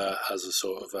well as a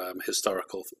sort of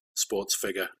historical sports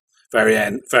figure. Very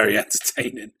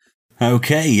entertaining.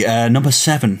 Okay, number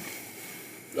 7.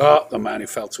 Oh, The Man Who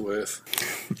Fell to Earth.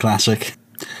 Classic.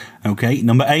 Okay,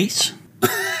 number 8.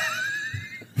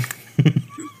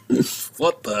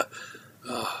 What the...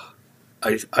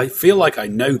 I feel like I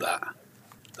know that.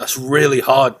 That's really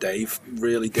hard, Dave.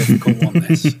 Really difficult one,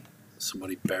 this.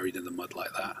 Somebody buried in the mud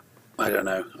like that. I don't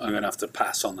know. I'm going to have to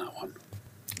pass on that one.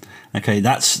 Okay,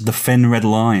 that's The Thin Red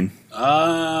Line.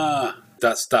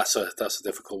 That's a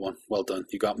difficult one. Well done.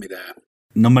 You got me there.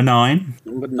 Number 9.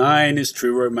 Number 9 is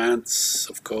True Romance,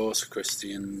 of course.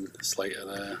 Christian Slater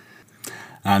there.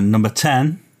 And number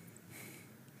 10.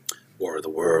 War of the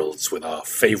Worlds with our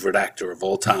favourite actor of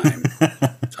all time,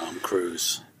 Tom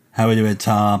Cruise. How are we doing,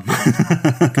 Tom?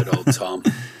 Good old Tom.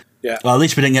 Yeah. Well, at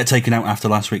least we didn't get taken out after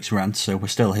last week's rant, so we're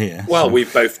still here. Well, so.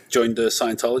 we've both joined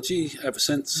Scientology ever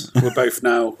since. We're both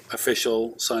now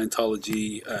official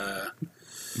Scientology,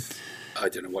 I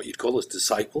don't know what you'd call us,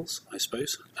 disciples, I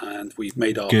suppose. And we've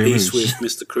made our Gurus. peace with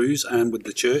Mr. Cruise and with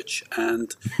the church,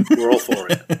 and we're all for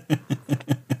it.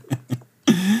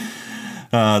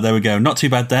 There we go. Not too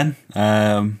bad then.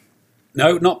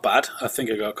 No, not bad. I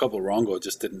think I got a couple wrong or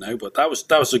just didn't know, but that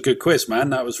was a good quiz,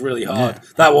 man. That was really hard. Yeah.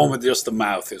 That one with just the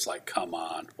mouth is like, come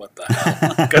on, what the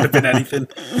hell? Could have been anything.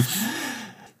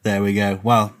 There we go.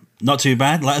 Well, not too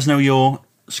bad. Let us know your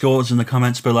scores in the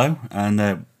comments below,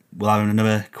 and we'll have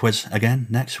another quiz again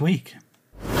next week.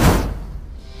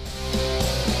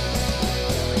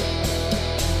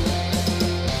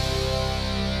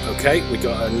 Okay, we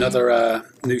got another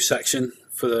new section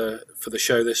for the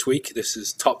show this week. This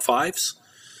is top fives.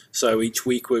 So each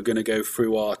week we're going to go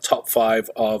through our top 5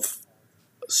 of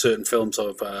certain films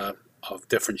of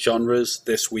different genres.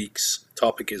 This week's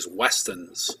topic is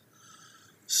Westerns.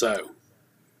 So,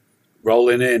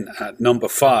 rolling in at number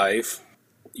 5,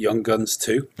 Young Guns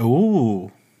 2.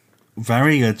 Ooh,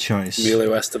 very good choice.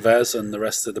 Emilio Estevez and the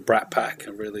rest of the Brat Pack.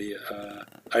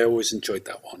 I always enjoyed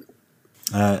that one.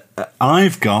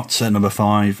 I've got at number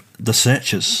 5, The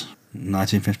Searchers,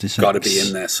 1956. Got to be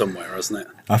in there somewhere, hasn't it?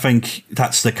 I think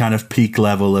that's the kind of peak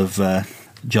level of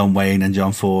John Wayne and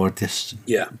John Ford. This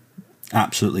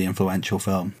absolutely influential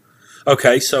film.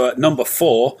 Okay, so at number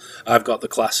 4, I've got the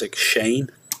classic Shane.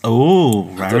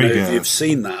 Oh, I very don't know good. if you've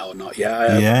seen that or not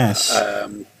yet. Yes.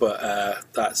 But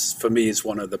that's, for me, is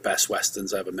one of the best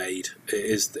Westerns ever made.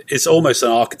 It's almost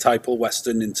an archetypal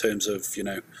Western in terms of, you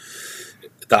know,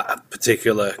 that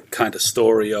particular kind of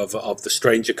story of the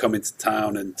stranger coming to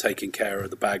town and taking care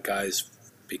of the bad guys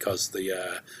because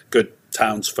the good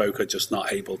townsfolk are just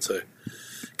not able to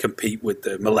compete with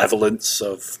the malevolence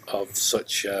of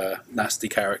such nasty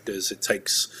characters. It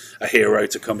takes a hero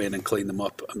to come in and clean them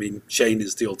up. I mean, Shane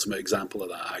is the ultimate example of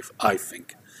that, I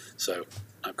think. So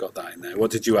I've got that in there. What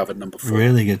did you have at number 4?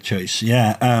 Really good choice.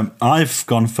 Yeah, I've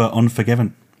gone for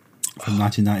Unforgiven from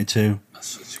 1992. That's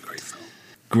such a great film.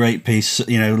 Great piece.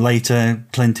 You know, later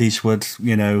Clint Eastwood,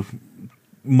 you know,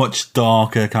 much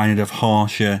darker, kind of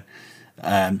harsher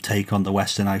take on the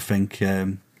Western, I think.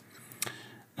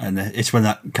 And it's when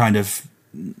that kind of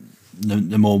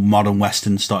the more modern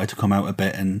Western started to come out a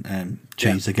bit and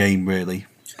change the game, really.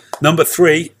 Number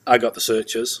 3, I got The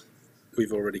Searchers.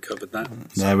 We've already covered that.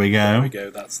 So there we go. There we go.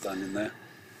 That's done in there.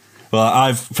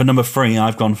 Well, for number 3,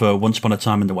 I've gone for Once Upon a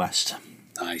Time in the West.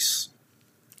 Nice.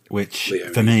 Which,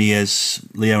 Leone. for me, is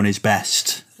Leone's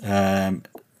best. Well,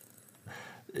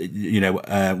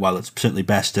 it's certainly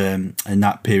best in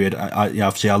that period.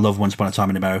 Obviously, I love Once Upon a Time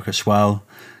in America as well.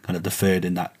 Kind of the third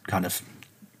in that kind of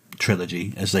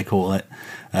trilogy, as they call it.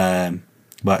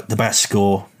 But the best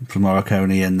score from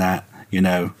Morricone in that, you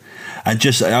know. And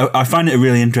just, I find it a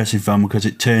really interesting film because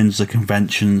it turns the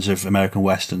conventions of American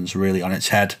Westerns really on its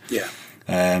head. Yeah.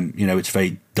 You know, it's a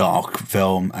very dark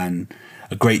film and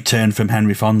a great turn from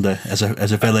Henry Fonda as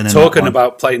a villain. Talking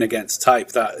about playing against type,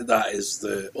 that is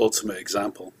the ultimate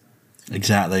example.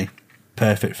 Exactly.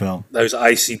 Perfect film. Those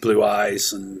icy blue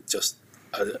eyes and just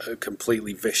a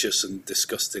completely vicious and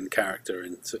disgusting character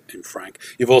in Frank.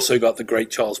 You've also got the great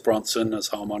Charles Bronson as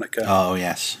harmonica. Oh,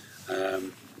 yes.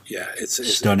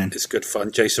 It's stunning. It's good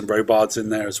fun. Jason Robards in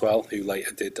there as well, who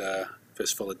later did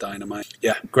Fistful of Dynamite.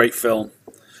 Yeah, great film.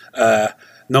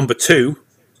 Number 2,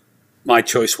 my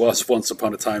choice was Once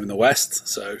Upon a Time in the West.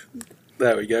 So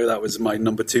there we go. That was my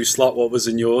number 2 slot. What was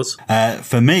in yours?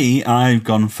 For me, I've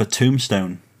gone for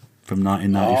Tombstone from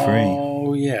 1993.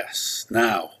 Oh, yes.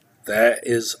 Now, there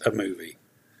is a movie.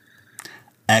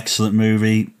 Excellent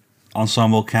movie.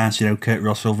 Ensemble cast, you know, Kurt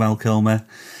Russell, Val Kilmer.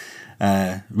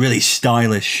 Really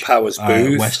stylish Powers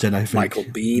Booth, Western, I think. Michael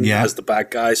Biehn as the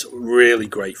bad guys. Really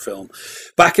great film.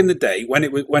 Back in the day, when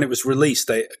it was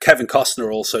released, Kevin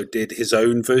Costner also did his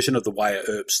own version of the Wyatt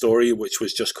Earp story, which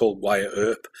was just called Wyatt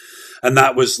Earp. And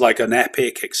that was like an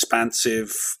epic,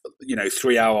 expansive,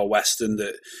 3-hour Western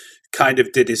that kind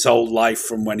of did his whole life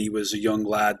from when he was a young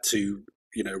lad to,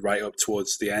 right up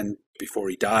towards the end before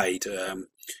he died,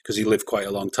 because he lived quite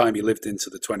a long time. He lived into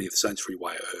the 20th century,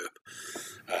 Wyatt Earp.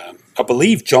 I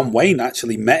believe John Wayne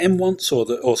actually met him once,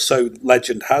 or so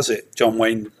legend has it. John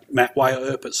Wayne met Wyatt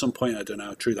Earp at some point. I don't know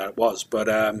how true that was, but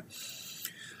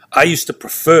I used to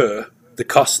prefer the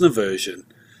Costner version,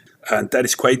 and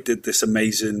Dennis Quaid did this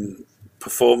amazing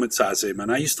performance as him,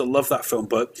 and I used to love that film.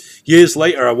 But years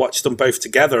later, I watched them both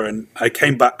together, and I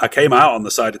came out on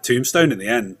the side of Tombstone in the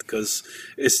end because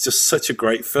it's just such a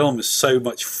great film. It's so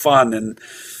much fun, and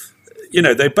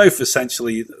they both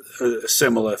essentially a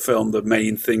similar film, the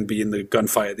main thing being the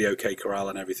gunfight at the OK Corral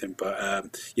and everything.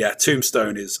 But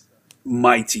Tombstone is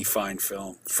mighty fine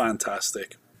film.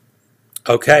 Fantastic.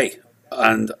 Okay,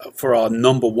 and for our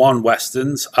number 1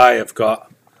 Westerns, I have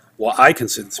got what I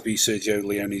consider to be Sergio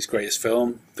Leone's greatest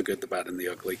film, The Good, the Bad and the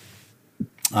Ugly.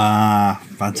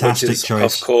 Fantastic which is,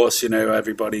 choice. Of course,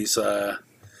 everybody's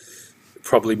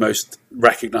probably most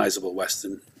recognizable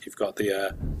Western. You've got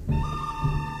the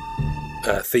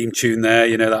theme tune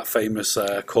there, that famous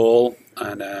call,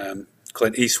 and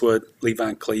Clint Eastwood, Lee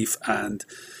Van Cleef, and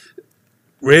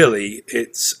really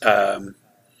it's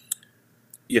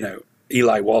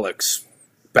Eli Wallach's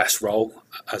best role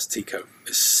as Tico.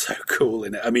 Is so cool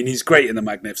in it. I mean, he's great in The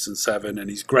Magnificent Seven, and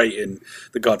he's great in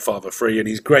The Godfather 3, and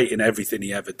he's great in everything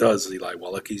he ever does, Eli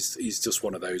Wallach. He's just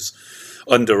one of those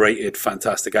underrated,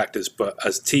 fantastic actors. But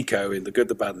as Tico in The Good,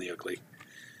 the Bad and the Ugly,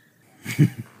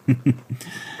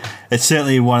 It's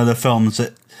certainly one of the films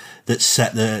that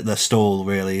set the stall,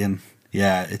 really, and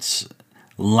yeah, it's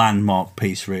landmark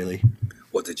piece, really.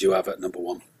 What did you have at number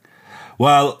 1?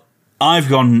 Well, I've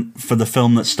gone for the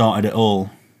film that started it all.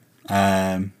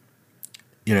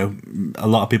 You know, a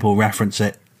lot of people reference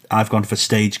it. I've gone for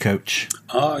Stagecoach.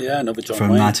 Oh, yeah, another John from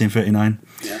Wayne. 1939.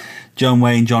 Yeah. John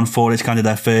Wayne, John Ford, it's kind of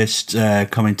their first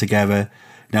coming together.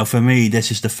 Now, for me,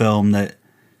 this is the film that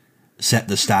set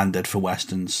the standard for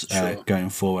Westerns going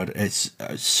forward. It's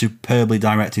a superbly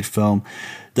directed film.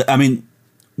 I mean,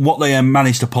 what they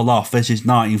managed to pull off, this is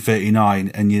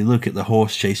 1939, and you look at the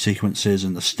horse chase sequences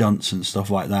and the stunts and stuff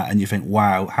like that, and you think,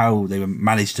 wow, how they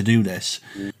managed to do this.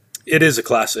 It is a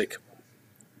classic.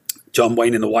 John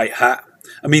Wayne in the white hat.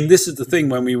 I mean, this is the thing,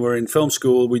 when we were in film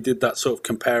school, we did that sort of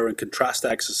compare and contrast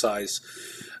exercise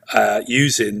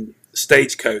using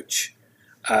Stagecoach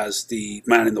as the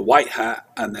man in the white hat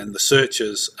and then the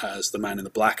Searchers as the man in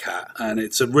the black hat. And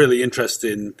it's a really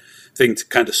interesting thing to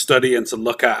kind of study and to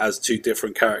look at as two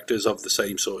different characters of the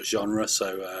same sort of genre.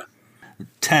 So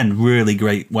 10 really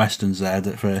great Westerns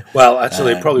there. Well,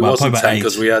 actually, it probably wasn't probably 10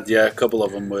 because we had, a couple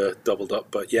of them were doubled up,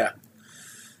 but yeah.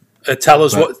 Tell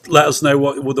us let us know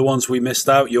what were the ones we missed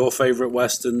out, your favourite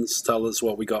Westerns. Tell us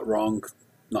what we got wrong.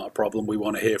 Not a problem. We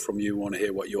want to hear from you. We want to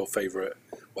hear what your favourite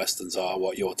Westerns are,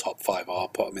 what your top 5 are.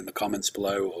 Put them in the comments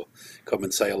below or come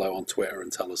and say hello on Twitter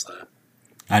and tell us there.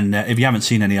 And if you haven't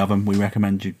seen any of them, we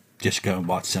recommend you just go and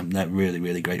watch them. They're really,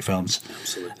 really great films.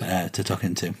 Absolutely. To tuck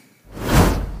into.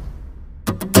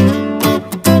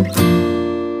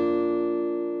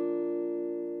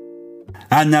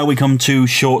 And now we come to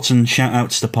shorts and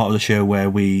shout-outs, the part of the show where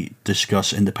we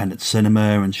discuss independent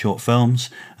cinema and short films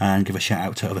and give a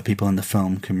shout-out to other people in the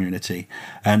film community.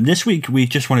 This week we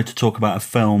just wanted to talk about a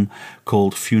film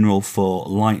called Funeral for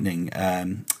Lightning.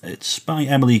 It's by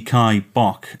Emily Kai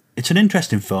Bock. It's an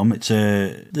interesting film. It's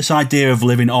this idea of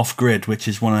living off-grid, which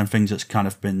is one of the things that's kind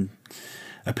of been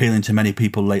appealing to many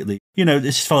people lately. You know,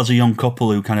 this follows a young couple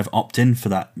who kind of opt in for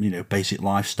that, basic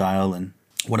lifestyle and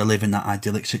want to live in that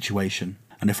idyllic situation.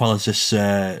 And it follows this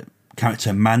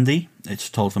character, Mandy. It's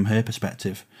told from her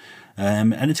perspective.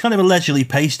 And it's kind of a leisurely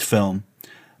paced film,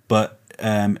 but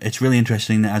it's really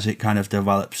interesting as it kind of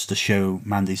develops to show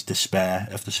Mandy's despair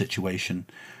of the situation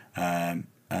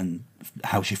and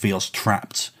how she feels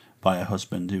trapped by her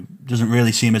husband, who doesn't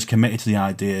really seem as committed to the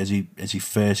idea as he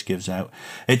first gives out.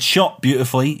 It's shot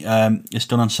beautifully. It's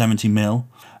done on 70mm.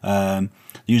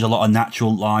 They use a lot of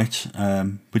natural light,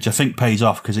 which I think pays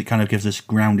off because it kind of gives this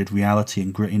grounded reality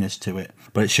and grittiness to it.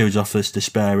 But it shows off this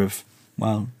despair of,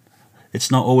 well, it's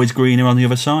not always greener on the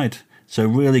other side. So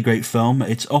really great film.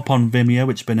 It's up on Vimeo.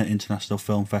 It's been at international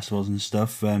film festivals and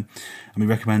stuff. And we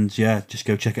recommend, just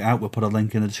go check it out. We'll put a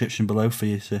link in the description below for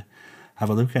you to have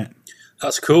a look at.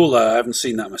 That's cool. I haven't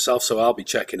seen that myself, so I'll be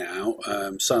checking it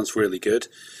out. Sounds really good.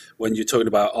 When you're talking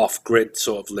about off-grid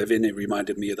sort of living, it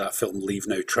reminded me of that film Leave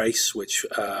No Trace, which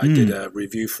I did a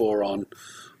review for on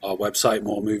our website,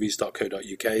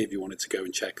 moremovies.co.uk, if you wanted to go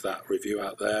and check that review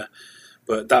out there.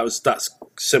 But that's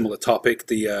similar topic,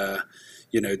 the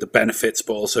benefits,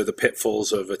 but also the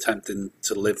pitfalls of attempting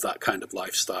to live that kind of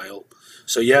lifestyle.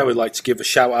 So we'd like to give a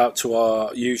shout out to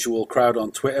our usual crowd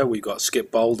on Twitter. We've got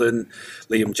Skip Bolden,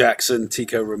 Liam Jackson,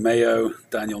 Tico Romeo,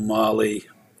 Daniel Marley,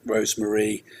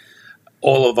 Rosemary,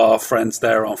 all of our friends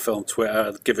there on Film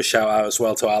Twitter. Give a shout out as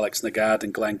well to Alex Nagad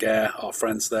and Glenn Gare, our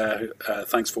friends there.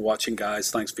 Thanks for watching,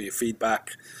 guys. Thanks for your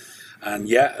feedback. And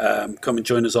come and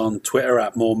join us on Twitter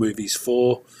at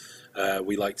moremovies4.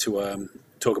 We like to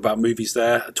talk about movies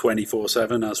there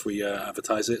 24/7 as we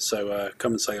advertise it. So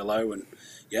come and say hello, and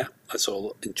let's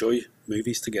all enjoy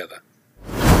movies together.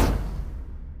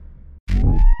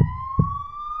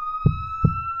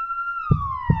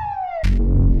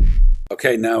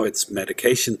 Okay, now it's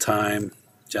medication time,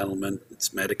 gentlemen.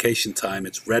 It's medication time.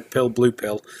 It's red pill, blue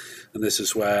pill. And this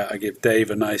is where I give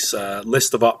Dave a nice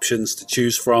list of options to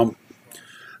choose from.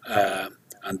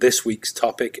 And this week's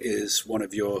topic is one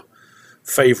of your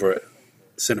favourite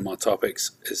cinema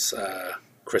topics, is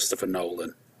Christopher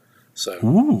Nolan. So,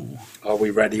 Are we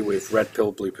ready with red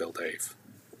pill, blue pill, Dave?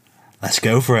 Let's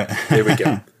go for it. Here we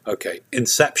go. Okay,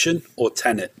 Inception or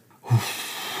Tenet?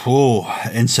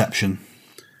 Inception.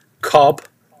 Cobb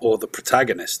or The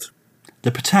Protagonist? The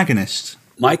Protagonist.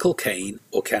 Michael Caine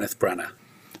or Kenneth Branagh?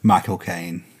 Michael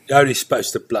Caine. You're only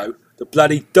supposed to blow the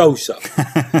bloody dose up.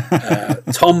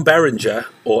 Tom Berenger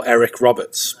or Eric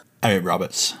Roberts? Eric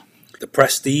Roberts. The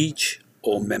Prestige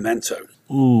or Memento?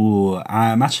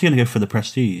 I'm actually going to go for The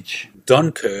Prestige.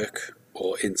 Dunkirk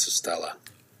or Interstellar?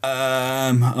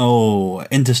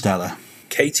 Interstellar.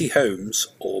 Katie Holmes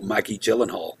or Maggie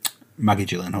Gyllenhaal? Maggie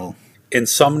Gyllenhaal.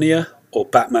 Insomnia or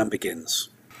Batman Begins?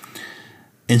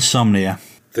 Insomnia.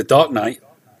 The Dark Knight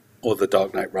or The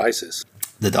Dark Knight Rises?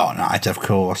 The Dark Knight, of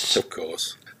course. Of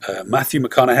course. Matthew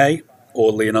McConaughey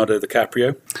or Leonardo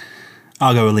DiCaprio?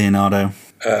 I'll go with Leonardo.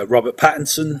 Robert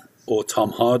Pattinson or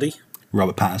Tom Hardy?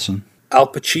 Robert Pattinson.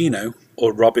 Al Pacino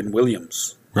or Robin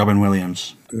Williams? Robin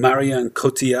Williams. Marion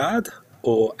Cotillard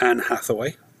or Anne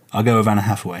Hathaway? I'll go with Anna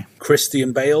Hathaway.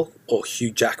 Christian Bale or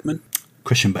Hugh Jackman?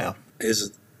 Christian Bale.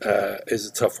 Is a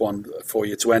tough one for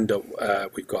you to end up.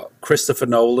 We've got Christopher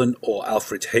Nolan or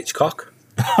Alfred Hitchcock?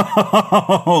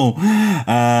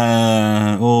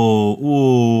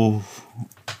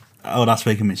 Oh, that's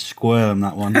making me squirm,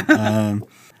 that one.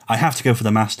 I have to go for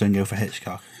the master and go for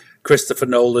Hitchcock. Christopher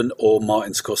Nolan or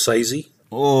Martin Scorsese?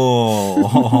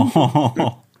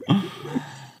 Oh,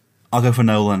 I'll go for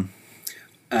Nolan.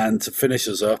 And to finish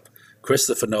us up,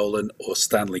 Christopher Nolan or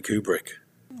Stanley Kubrick?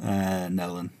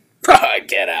 Nolan.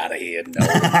 Get out of here,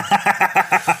 Nolan.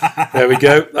 There we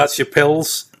go. That's your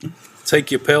pills.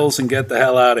 Take your pills and get the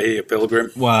hell out of here,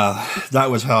 Pilgrim. Wow, that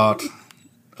was hard.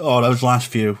 Oh, those last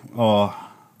few. Oh,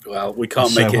 well, we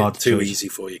can't make it too easy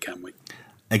for you, can we?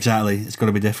 Exactly. It's going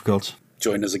to be difficult.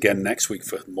 Join us again next week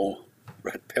for more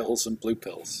red pills and blue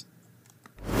pills.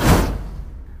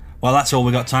 Well, that's all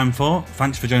we got time for.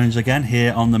 Thanks for joining us again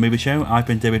here on The Movie Show. I've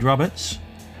been David Roberts,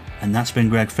 and that's been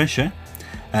Greg Fisher.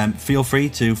 Feel free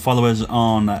to follow us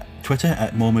on Twitter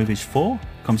at MoreMovies4.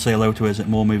 Come say hello to us at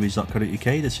moremovies.co.uk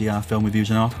to see our film reviews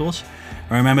and articles.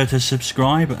 And remember to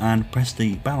subscribe and press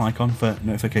the bell icon for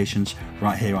notifications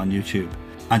right here on YouTube.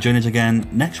 And join us again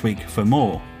next week for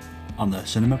more on the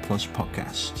Cinema Plus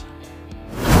podcast.